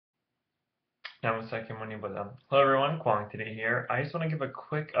Namo Sakyamuni Buddha. Hello everyone, Kwang today here. I just want to give a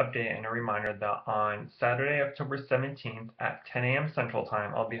quick update and a reminder that on Saturday, October 17th at 10 a.m. Central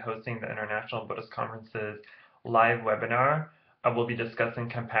Time, I'll be hosting the International Buddhist Conference's live webinar. I will be discussing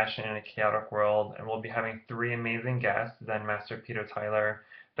compassion in a chaotic world, and we'll be having three amazing guests, Zen Master Peter Taylor,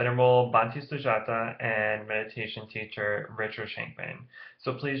 Venerable Bhante Sujatha, and meditation teacher Richard Shankman.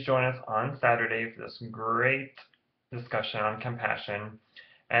 So please join us on Saturday for this great discussion on compassion.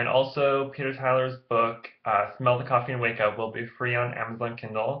 And also, Peter Tyler's book, Smell the Coffee and Wake Up, will be free on Amazon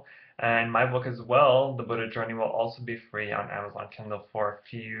Kindle. And my book as well, The Buddha Journey, will also be free on Amazon Kindle for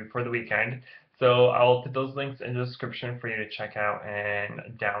the weekend. So I will put those links in the description for you to check out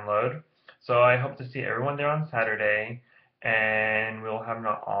and download. So I hope to see everyone there on Saturday, and we'll have an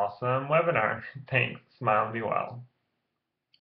awesome webinar. Thanks. Smile and be well.